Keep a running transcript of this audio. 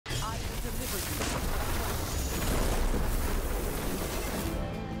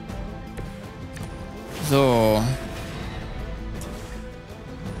So.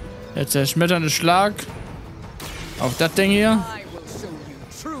 Der zerschmetternde Schlag. Auf das Ding hier.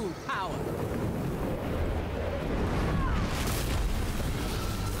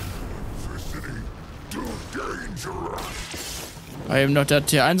 Eben noch das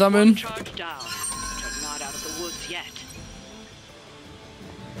hier einsammeln.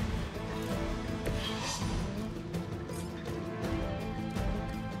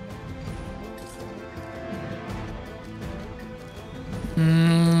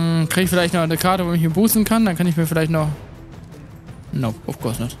 Kriege ich vielleicht noch eine Karte, wo ich mich boosten kann? Dann kann ich mir vielleicht noch... No, of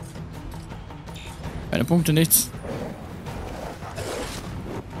course not. Keine Punkte, nichts.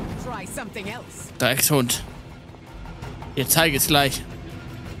 Dreckshund. Ihr zeige es gleich.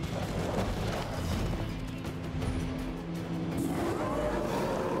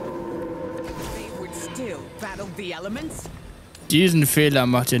 Diesen Fehler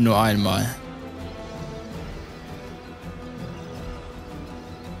macht ihr nur einmal.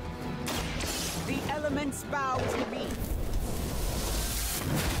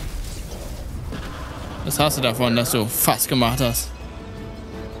 Was hast du davon, dass du fast gemacht hast?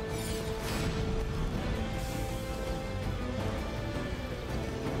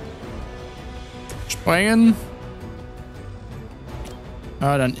 Springen.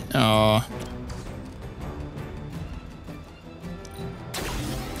 Ah, dann... Oh.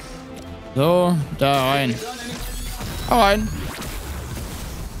 So, da rein. Hau rein.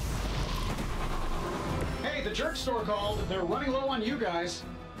 Hey, the jerk store called. They're running low on you guys.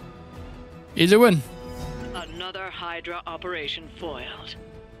 Easy win. Another Hydra operation foiled.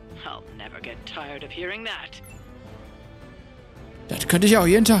 I'll never get tired of hearing that. Das könnte ich auch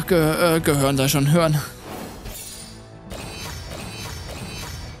jeden Tag gehören, sei schon hören.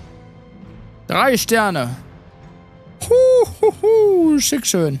 3 Sterne. Schick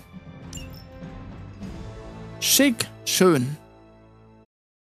schön. Schick schön.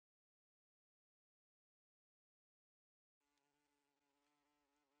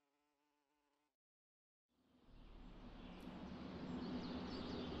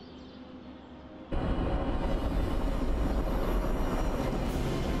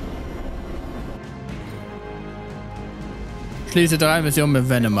 Schließe 3 Missionen mit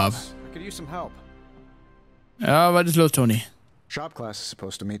Venom ab. Ja, was ist los, Tony? Shop class is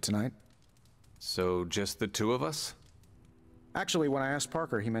supposed to meet tonight. So, just the 2 of us? Actually, when I asked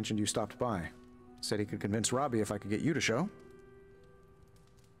Parker, he mentioned you stopped by. Said he could convince Robbie if I could get you to show.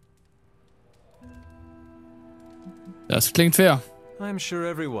 Das klingt fair. I'm sure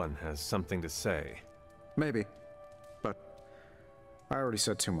everyone has something to say. Maybe. But I already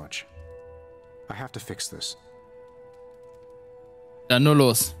said too much. I have to fix this. Dann nur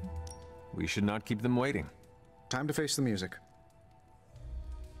los. We should not keep them waiting. Time to face the music.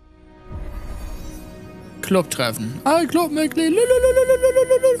 Clubtreffen. Ein Clubmitglied.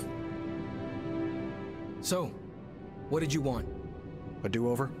 So, what did you want? A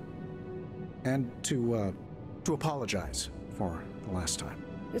do-over? And to apologize for the last time.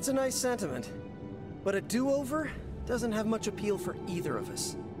 It's a nice sentiment. But a do-over doesn't have much appeal for either of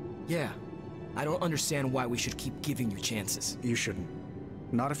us. Yeah, I don't understand why we should keep giving you chances. You shouldn't.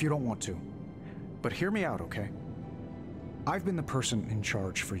 Not if you don't want to. But hear me out, okay? I've been the person in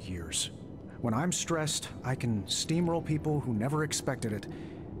charge for years. When I'm stressed, I can steamroll people who never expected it,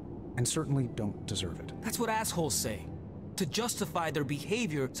 and certainly don't deserve it. That's what assholes say. To justify their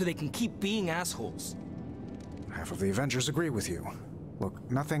behavior so they can keep being assholes. Half of the Avengers agree with you.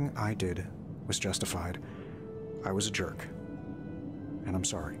 Look, nothing I did was justified. I was a jerk. And I'm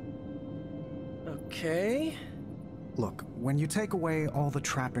sorry. Okay. Look, when you take away all the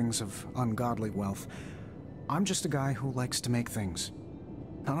trappings of ungodly wealth, I'm just a guy who likes to make things.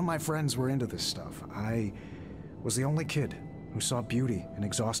 None of my friends were into this stuff. I was the only kid who saw beauty in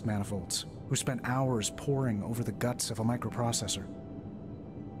exhaust manifolds, who spent hours poring over the guts of a microprocessor.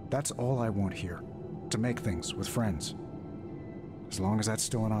 That's all I want here, to make things with friends. As long as that's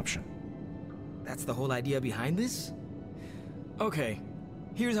still an option. That's the whole idea behind this? Okay,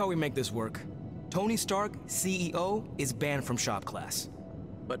 here's how we make this work. Tony Stark, CEO, is banned from shop class.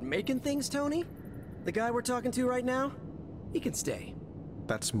 But making things, Tony? The guy we're talking to right now? He can stay.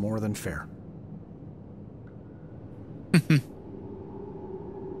 That's more than fair.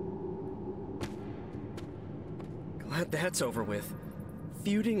 Glad that's over with.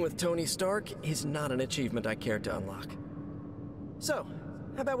 Feuding with Tony Stark is not an achievement I care to unlock. So,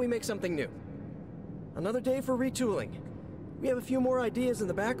 how about we make something new? Another day for retooling. We have a few more ideas in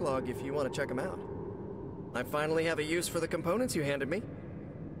the backlog if you want to check them out. I finally have a use for the components you handed me.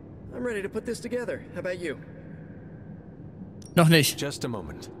 I'm ready to put this together. How about you? Noch nicht. Just a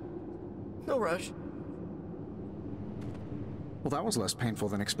moment. No rush. Well, that was less painful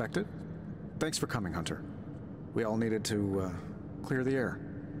than expected. Thanks for coming, Hunter. We all needed to, clear the air.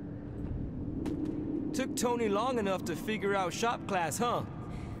 Took Tony long enough to figure out shop class, huh?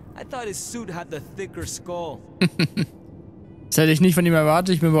 I thought his suit had the thicker skull. Das hätte ich nicht von ihm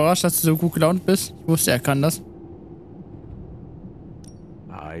erwartet. Ich bin überrascht, dass du so gut gelaunt bist. Ich wusste, er kann das.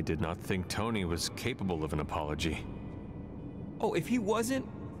 I did not think Tony was capable of an apology. Oh, if he wasn't,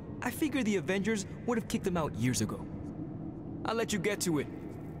 I figured the Avengers would have kicked him out years ago. I'll let you get to it.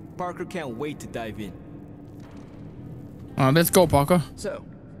 Parker can't wait to dive in. Let's go, Parker. So,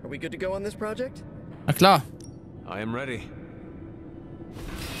 are we good to go on this project? Na klar. I am ready.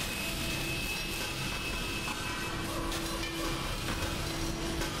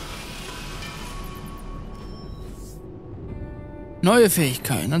 Neue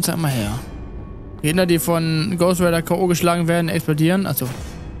Fähigkeiten, dann zeig mal her. Gegner, die von Ghost Rider K.O. geschlagen werden, explodieren. Also.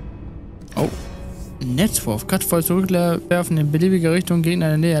 Oh. Netzwurf. Kraftvoll zurückwerfen in beliebige Richtung.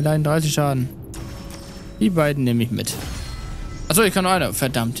 Gegner in der Nähe erleiden 30 Schaden. Die beiden nehme ich mit. Achso, ich kann nur eine.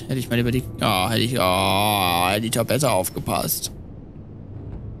 Verdammt. Hätte ich mal lieber die. Oh, hätte ich doch besser aufgepasst.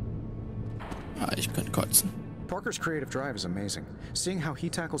 Ah, ich könnte kotzen. Parker's creative drive is amazing. Seeing how he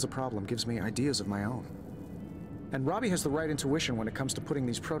tackles a problem gives me ideas of my own. And Robbie has the right intuition when it comes to putting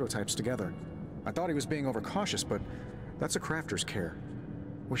these prototypes together. I thought he was being overcautious, but that's a crafter's care.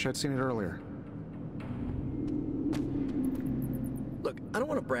 Wish I'd seen it earlier. Look, I don't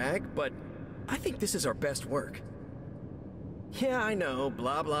want to brag, but I think this is our best work. Yeah, I know,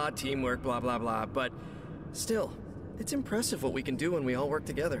 blah blah, teamwork, blah blah blah, but still, it's impressive what we can do when we all work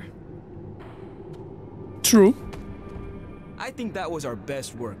together. True. I think that was our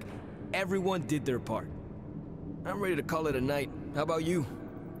best work. Everyone did their part. I'm ready to call it a night. How about you?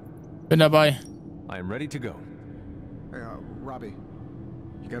 Bin dabei. I am ready to go. Hey, Robbie,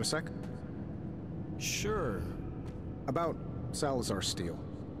 you got a sec? Sure. About Salazar Steel.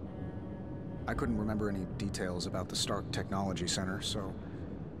 I couldn't remember any details about the Stark Technology Center, so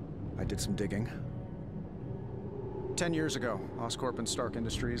I did some digging. 10 years ago, Oscorp and Stark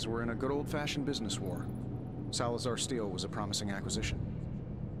Industries were in a good old-fashioned business war. Salazar Steel was a promising acquisition.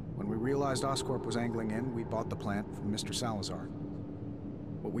 When we realized Oscorp was angling in, we bought the plant from Mr. Salazar.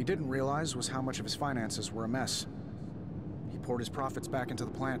 What we didn't realize was how much of his finances were a mess. He poured his profits back into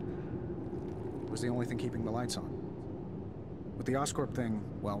the plant. It was the only thing keeping the lights on. With the Oscorp thing,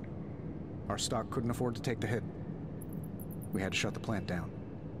 well, our stock couldn't afford to take the hit. We had to shut the plant down.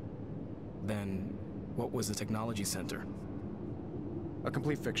 Then, what was the technology center? A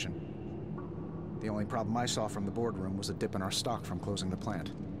complete fiction. The only problem I saw from the boardroom was a dip in our stock from closing the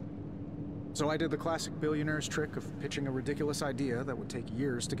plant. So I did the classic billionaire's trick of pitching a ridiculous idea that would take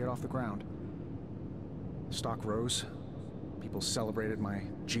years to get off the ground. The stock rose. People celebrated my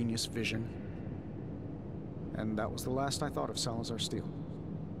genius vision. And that was the last I thought of Salazar Steel.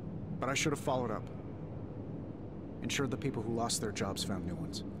 But I should have followed up. Ensured the people who lost their jobs found new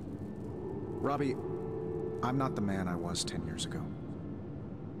ones. Robbie, I'm not the man I was 10 years ago.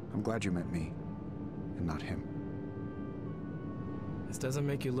 I'm glad you met me, and not him. This doesn't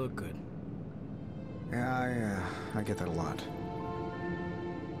make you look good. Yeah, I get that a lot.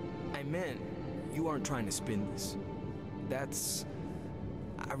 I meant, you aren't trying to spin this.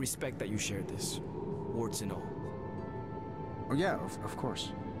 I respect that you shared this, warts and all. Oh yeah, of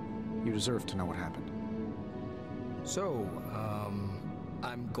course. You deserve to know what happened. So,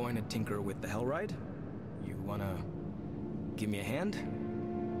 I'm going to tinker with the Hellride? You wanna give me a hand?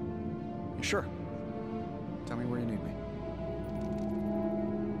 Sure. Tell me where you need me.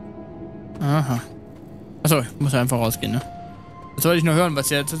 Aha. Achso, ich muss einfach rausgehen, ne? Jetzt wollte ich nur hören,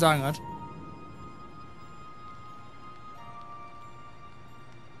 was er zu sagen hat.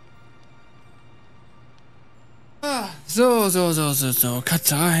 Ah, so.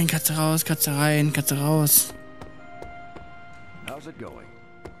 Katze rein, Katze raus, Katze rein, Katze raus. How's it going?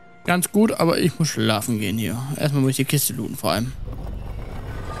 Ganz gut, aber ich muss schlafen gehen hier. Erstmal muss ich die Kiste looten, vor allem.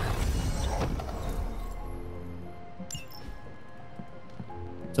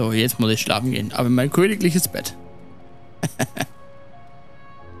 So, jetzt muss ich schlafen gehen. Aber in mein königliches Bett.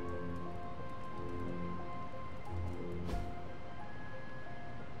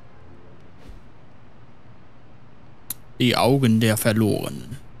 Die Augen der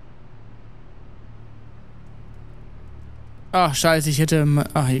Verlorenen. Ach, scheiße, ich hätte...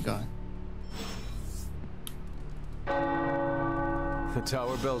 Ach, egal. The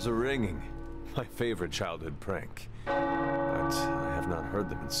tower bells are ringing. My favorite childhood prank. But I have not heard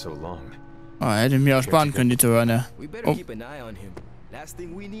them in so long. Ah, hätte mir auch sparen können, die zu hören, ne? We better keep an eye on him. Last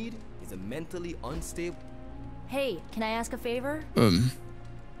thing we need is a mentally unstable... Hey, can I ask a favor?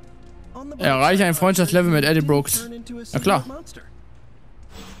 Erreiche ein Freundschaftslevel mit Eddie Brooks. Na klar.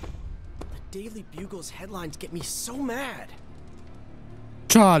 The Daily Bugle's headlines get me so mad.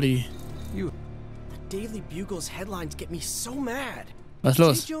 Charlie. The Daily Bugle's headlines get me so mad. Was ist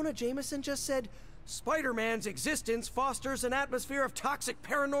los? J. Jonah Jameson just said, Spider-Man's existence fosters an atmosphere of toxic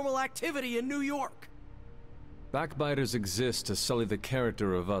paranormal activity in New York. Backbiters exist to sully the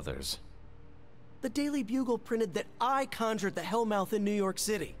character of others. The Daily Bugle printed that I conjured the Hellmouth in New York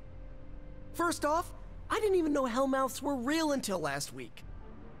City. First off, I didn't even know Hellmouths were real until last week.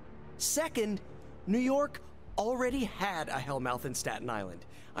 Second, New York already had a Hellmouth in Staten Island.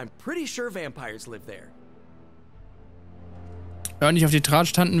 I'm pretty sure vampires live there. Hör nicht auf die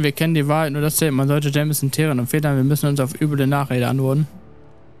Drahtstanden, wir kennen die Wahrheit, nur das zählt. Man sollte Jameson teeren und federn, wir müssen uns auf üble Nachrede antworten.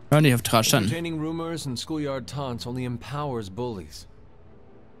 Hör nicht auf Drahtstanden. Entertaining rumors and schoolyard taunts only empowers bullies.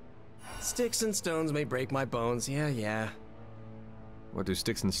 Sticks and stones may break my bones, yeah. What do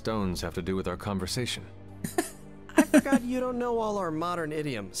sticks and stones have to do with our conversation? I forgot you don't know all our modern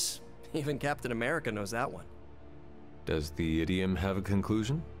idioms. Even Captain America knows that one. Does the idiom have a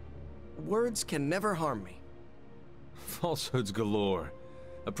conclusion? Words can never harm me. Falsehoods galore.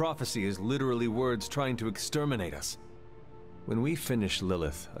 A prophecy is literally words trying to exterminate us. When we finish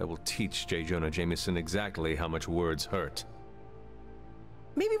Lilith, I will teach J. Jonah Jameson exactly how much words hurt.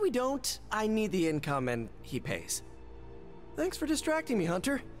 Maybe we don't. I need the income and he pays. Thanks for distracting me,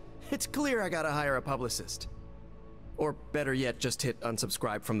 Hunter. It's clear I gotta hire a publicist. Or better yet, just hit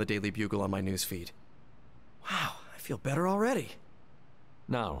unsubscribe from the Daily Bugle on my newsfeed. Wow, I feel better already.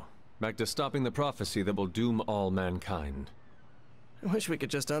 Now, back to stopping the prophecy that will doom all mankind. I wish we could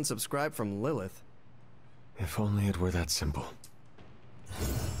just unsubscribe from Lilith. If only it were that simple.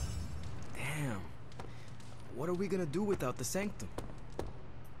 Damn. What are we gonna do without the Sanctum?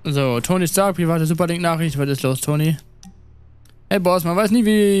 So, Tony Stark, private Superlink-Nachricht. Was ist los, Tony? Hey Boss, man weiß nie,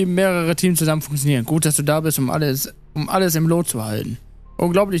 wie mehrere Teams zusammen funktionieren. Gut, dass du da bist, um alles im Lot zu halten.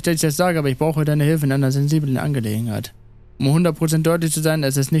 Unglaublich, dass ich das sage, aber ich brauche deine Hilfe in einer sensiblen Angelegenheit. Um 100% deutlich zu sein,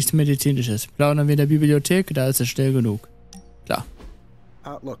 es ist nichts Medizinisches. Plaudern wir in der Bibliothek, da ist es still genug. Klar.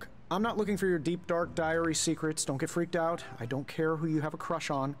 Look, I'm not looking for your deep, dark diary secrets. Don't get freaked out. I don't care who you have a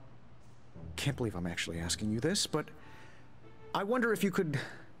crush on. Can't believe I'm actually asking you this, but I wonder if you could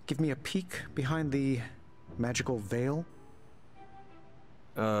give me a peek behind the magical veil?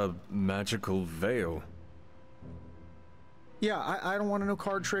 Magical veil? Yeah, I don't want to know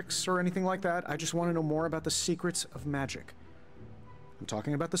card tricks or anything like that. I just want to know more about the secrets of magic. I'm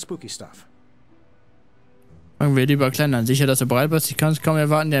talking about the spooky stuff. Fangen wir lieber klein an. Sicher, dass du bereit bist? Ich kann es kaum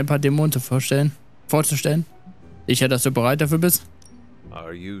erwarten, dir ein paar Dämonen vorzustellen. Sicher, dass du bereit dafür bist?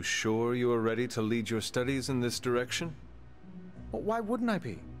 Are you sure you are ready to lead your studies in this direction? Well, why wouldn't I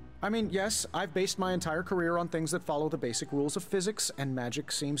be? I mean, yes, I've based my entire career on things that follow the basic rules of physics, and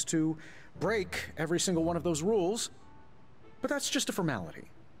magic seems to break every single one of those rules. But that's just a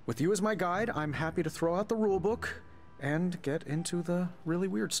formality. With you as my guide, I'm happy to throw out the rulebook and get into the really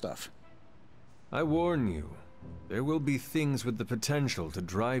weird stuff. I warn you, there will be things with the potential to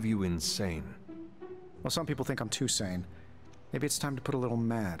drive you insane. Well, some people think I'm too sane. Maybe it's time to put a little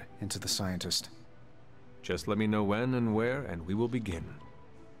mad into the scientist. Just let me know when and where, and we will begin.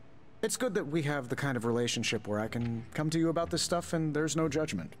 It's good that we have the kind of relationship where I can come to you about this stuff and there's no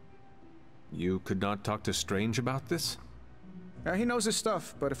judgment. You could not talk to Strange about this? He knows his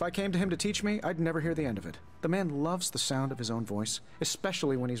stuff, but if I came to him to teach me, I'd never hear the end of it. The man loves the sound of his own voice,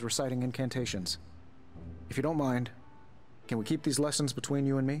 especially when he's reciting incantations. If you don't mind, can we keep these lessons between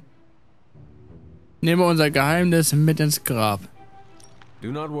you and me? Nehme unser Geheimnis mit ins Grab.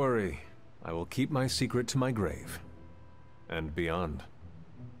 Do not worry. I will keep my secret to my grave. And beyond.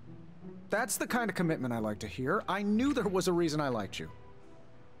 That's the kind of commitment I like to hear. I knew there was a reason I liked you.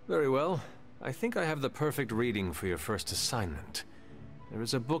 Very well. I think I have the perfect reading for your first assignment. There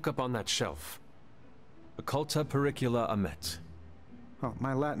is a book up on that shelf. Occulta Pericula Amet. Oh,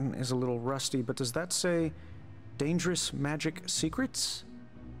 my Latin is a little rusty, but does that say dangerous magic secrets?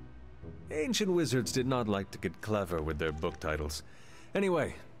 Ancient wizards did not like to get clever with their book titles.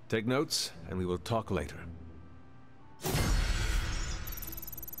 Anyway, take notes, and we will talk later.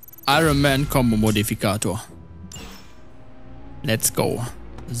 Iron Man Combo Modifikator. Let's go.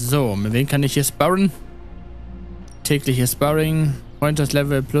 So, mit wem kann ich hier sparren? Tägliches Sparring.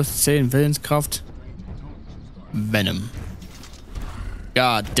 Freundschaftslevel plus 10 Willenskraft. Venom.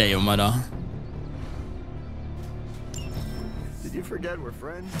 God damn, Alter. Did you forget we're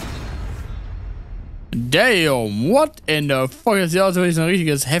friends? Damn, what in the fuck? Das sieht aus, als würde ich so ein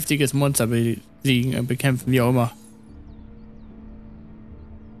richtiges, heftiges Monster besiegen, bekämpfen, wie auch immer.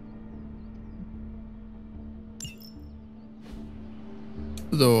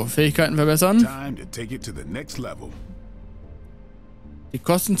 Also, Fähigkeiten verbessern. Time to take it to the next level. Die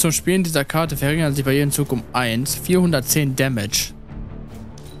Kosten zum Spielen dieser Karte verringern sich bei jedem Zug um 1. 410 Damage.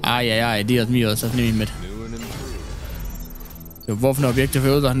 Eieiei, Dios Mios, das nehme ich mit. Geworfene Objekte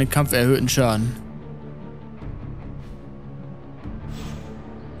verursachen den Kampf erhöhten Schaden.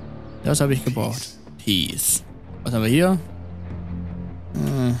 Das habe ich gebraucht. Peace. Was haben wir hier?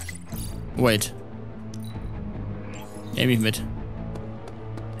 Wait. Nehme ich mit.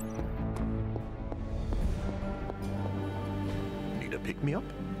 Need a pick me up?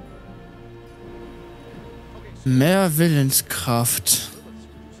 Mehr Willenskraft.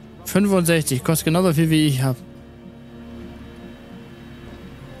 65, kostet genauso viel wie ich habe.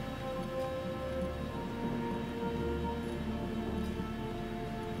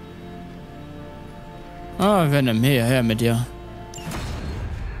 Ah, Venom, her mit dir.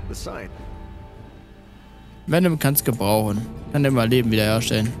 The sign. Venom kann's gebrauchen. Kann immer Leben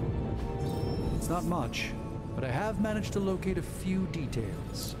wiederherstellen. It's not much, but I have managed to locate a few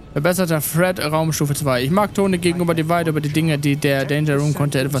details. Verbesserter Threat Raumstufe 2. Ich mag Tone gegenüber die Weite über die Dinge, die der Danger Room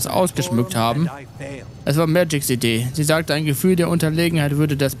konnte etwas ausgeschmückt haben. Es war Magics Idee. Sie sagte, ein Gefühl der Unterlegenheit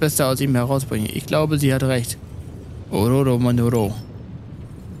würde das Beste aus ihm herausbringen. Ich glaube, sie hat recht. Ororo Manoro.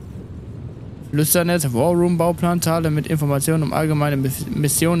 Flüsternetz, War Room Bauplanteile mit Informationen, um allgemeine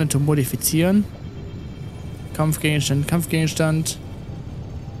Missionen zu modifizieren. Kampfgegenstand.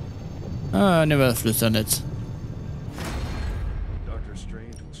 Ah, nehmen wir das Flüsternetz.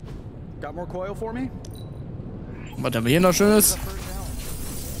 Got more coil for me? Was haben wir hier noch Schönes?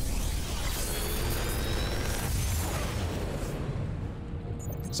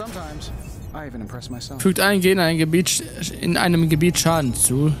 Sometimes I even impress myself. Fügt ein Gen in einem Gebiet Schaden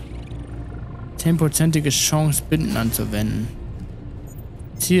zu. 10%ige Chance, Binden anzuwenden.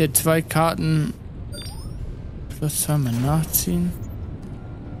 Ziehe 2 Karten. Plus 2 mal nachziehen.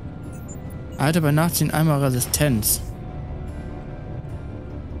 Erhalte bei Nachziehen einmal Resistenz.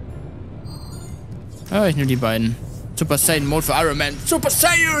 Ja, ich nehme die beiden. Super Saiyan Mode für Iron Man. Super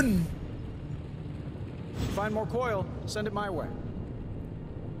Saiyan! Find more coil, send it my way.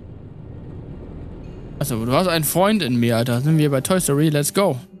 Achso, du hast einen Freund in mir, Alter. Sind wir bei Toy Story? Let's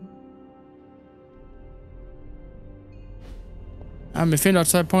go. Ah, mir fehlen noch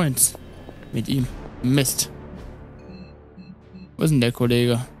 2 Points. Mit ihm. Mist. Wo ist denn der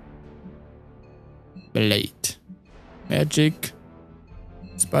Kollege? Blade. Magic.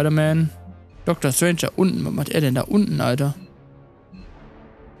 Spider-Man. Dr. Strange da unten. Was macht er denn da unten, Alter?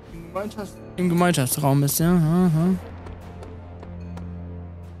 Im Gemeinschaftsraum ist er. Aha.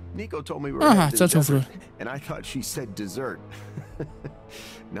 Nico told me we Aha, were that's desert, and I thought she said dessert.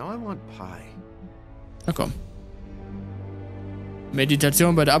 Now I want pie. Na komm.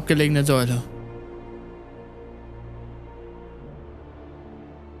 Meditation bei der abgelegenen Säule.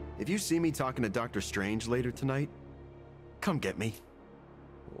 If you see me talking to Dr. Strange later tonight, come get me.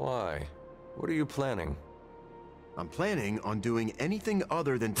 Why? What are you planning? I'm planning on doing anything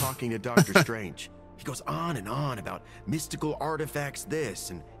other than talking to Dr. Strange. He goes on and on about mystical artifacts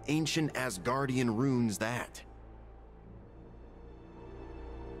this and ancient Asgardian runes that.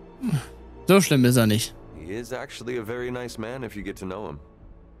 So schlimm ist er nicht. He is actually a very nice man if you get to know him.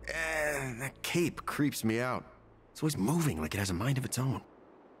 That cape creeps me out. It's always moving like it has a mind of its own.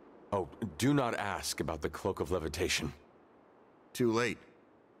 Oh, do not ask about the Cloak of Levitation. Too late.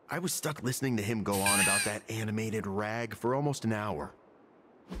 I was stuck listening to him go on about that animated rag for almost an hour.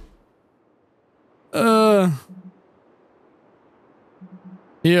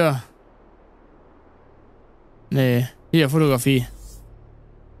 Hier. Nee. Hier, Fotografie.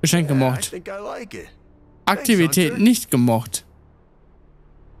 Geschenk I gemocht. think I like it. Aktivität Hunter. nicht gemocht.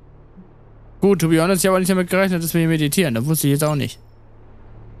 Gut, to be honest, ich habe nicht damit gerechnet, dass wir hier meditieren. Das wusste ich jetzt auch nicht.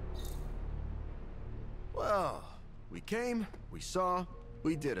 Well, we came, we saw,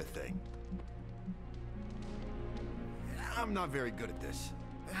 we did a thing. I'm not very good at this.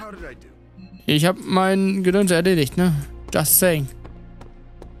 How did I do? Ich habe mein Gedöns erledigt, ne? Just saying.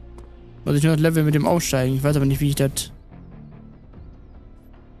 Muss ich nur das Level mit dem aufsteigen. Ich weiß aber nicht, wie ich das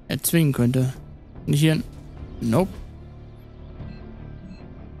erzwingen könnte. Nicht hier. Nope.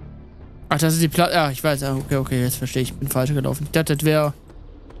 Ach, das ist die Platte. Ja, ich weiß. Okay, jetzt verstehe ich. Bin falsch gelaufen. Ich dachte, das wäre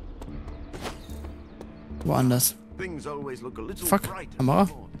woanders. Things always look a little Fuck. bright. Kamera.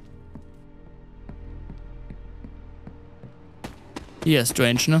 Hier ist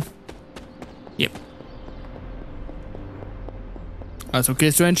Strange, ne? Yep. Alles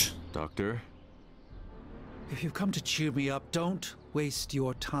okay, Strange? Doctor? If you've come to cheer me up, don't waste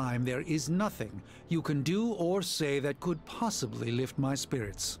your time. There is nothing you can do or say that could possibly lift my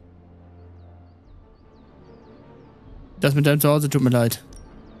spirits. Das mit deinem Zuhause tut mir leid.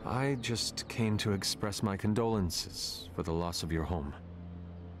 I just came to express my condolences for the loss of your home.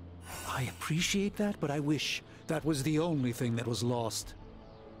 I appreciate that, but I wish that was the only thing that was lost.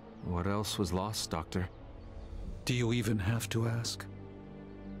 What else was lost, Doctor? Do you even have to ask?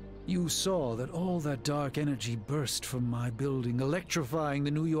 You saw that all that dark energy burst from my building, electrifying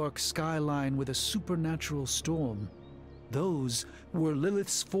the New York skyline with a supernatural storm. Those were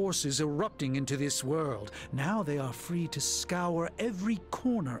Lilith's forces erupting into this world. Now they are free to scour every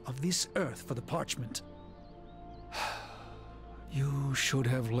corner of this earth for the parchment. You should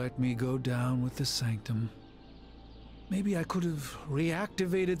have let me go down with the Sanctum. Maybe I could have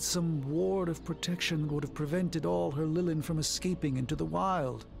reactivated some ward of protection that would have prevented all her Lilin from escaping into the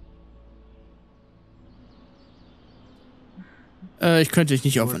wild. Ich könnte dich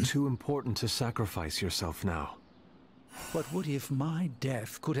nicht You're opfern. too important to sacrifice yourself now. But what if my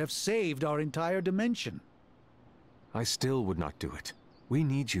death could have saved our entire dimension? I still would not do it. We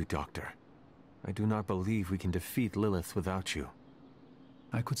need you, Doctor. I do not believe we can defeat Lilith without you.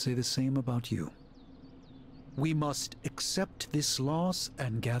 I could say the same about you. We must accept this loss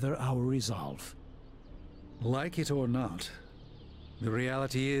and gather our resolve. Like it or not, the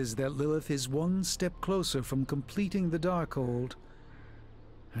reality is that Lilith is one step closer from completing the Darkhold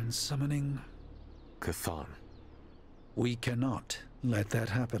and summoning... Cthon. We cannot let that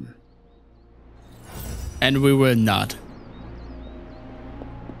happen. And we will not.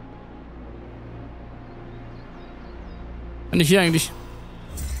 Kann ich hier eigentlich...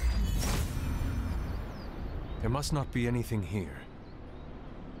 There must not be anything here.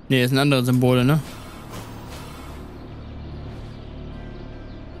 Ne, es sind andere Symbole, ne?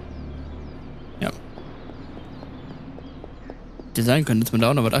 Ja. Design können, dass man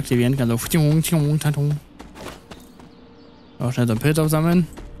da auch noch was aktivieren kann. So. Auch schnell so einen Pilz aufsammeln.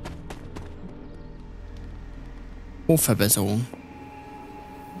 Hochverbesserung.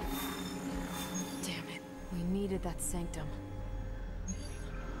 Damn it. We needed that sanctum.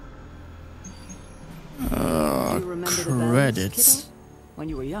 Do you remember the bells, Credits. kiddo? When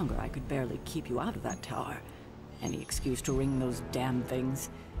you were younger, I could barely keep you out of that tower. Any excuse to ring those damn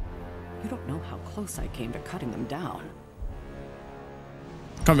things. You don't know how close I came to cutting them down.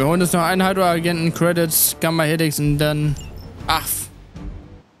 Komm, wir holen uns noch einen Hydra-Agenten, Credits, Gamma Helix und dann... Ach.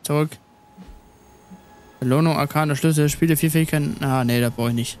 Zurück. Belohnung, Arkane, Schlüssel, Spiele, 4 Fähigkeiten. Ah, nee, das brauche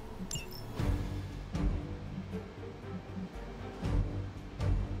ich nicht.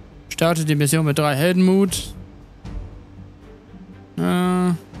 Starte die Mission mit 3 Heldenmut.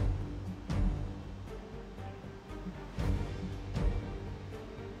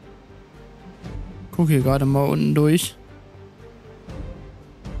 Guck hier gerade mal unten durch.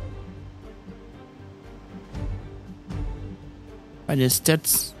 Bei den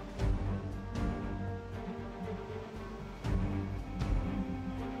Stats.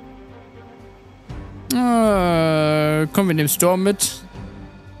 Kommen wir in dem Storm mit.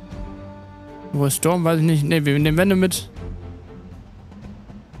 Wo ist Storm? Weiß ich nicht. Ne, wir nehmen Wände mit.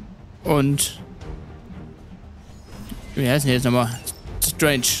 Und... Wie heißen die jetzt nochmal?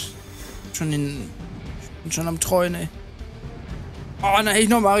 Strange. Schon am Treuen, ey. Oh, dann hätte ich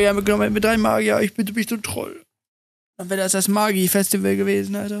noch Magier mitgenommen. Mit 3 Magier. Ich bitte mich so Troll. Dann wäre das Magi-Festival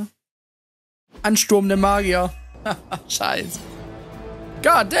gewesen, Alter. Ansturm der Magier. Scheiße.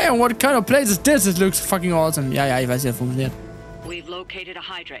 God damn, what kind of place is this? It looks fucking awesome. Ja, ich weiß, wie das funktioniert. We've located a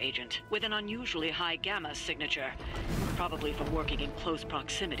Hydra agent with an unusually high gamma signature, probably from working in close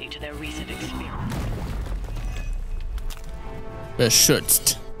proximity to their recent experiment.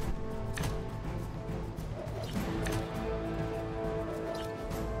 Beschützt.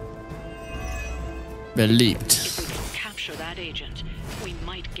 Beliebt. If we can capture that agent, we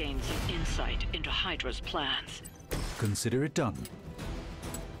might gain some insight into Hydra's plans. Consider it done.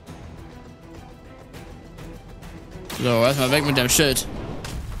 So, erstmal weg mit dem Schild.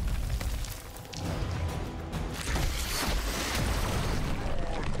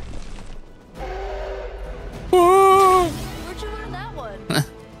 Where'd you learn that one?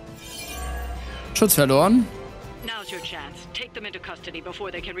 Schutz verloren. Now's your chance. Take them into custody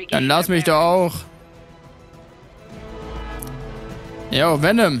before they can regain Dann lass their mich doch bearings. auch. Jo,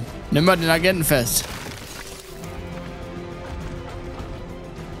 Venom. Nimm mal den Agenten fest.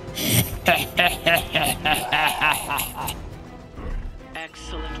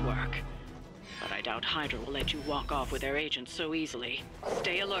 Excellent work. But I doubt Hydra will let you walk off with their agent so easily.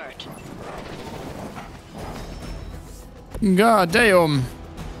 Stay alert. God damn.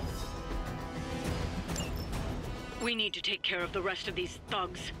 We need to take care of the rest of these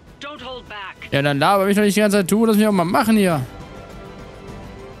thugs. Don't hold back. Ja, dann laber mich doch nicht die ganze Zeit zu. Lass mich auch mal machen hier.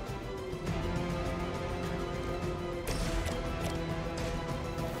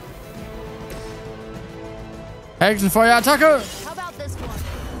 Hexenfeuerattacke! How about this one?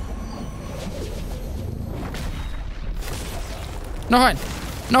 Noch ein!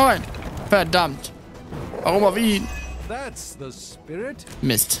 Noch ein! Verdammt! Warum auf ihn? That's the spirit.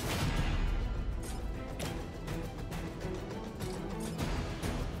 Mist.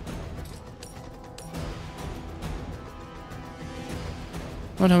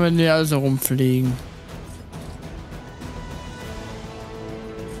 Was haben wir denn hier also rumfliegen?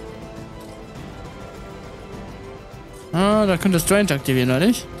 Ah, da könnte Strange aktivieren, oder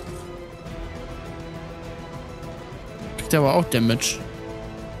nicht? Kriegt aber auch Damage.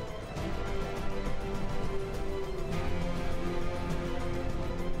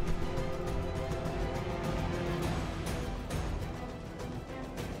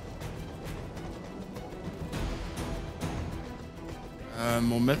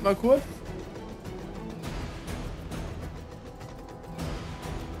 Moment mal kurz.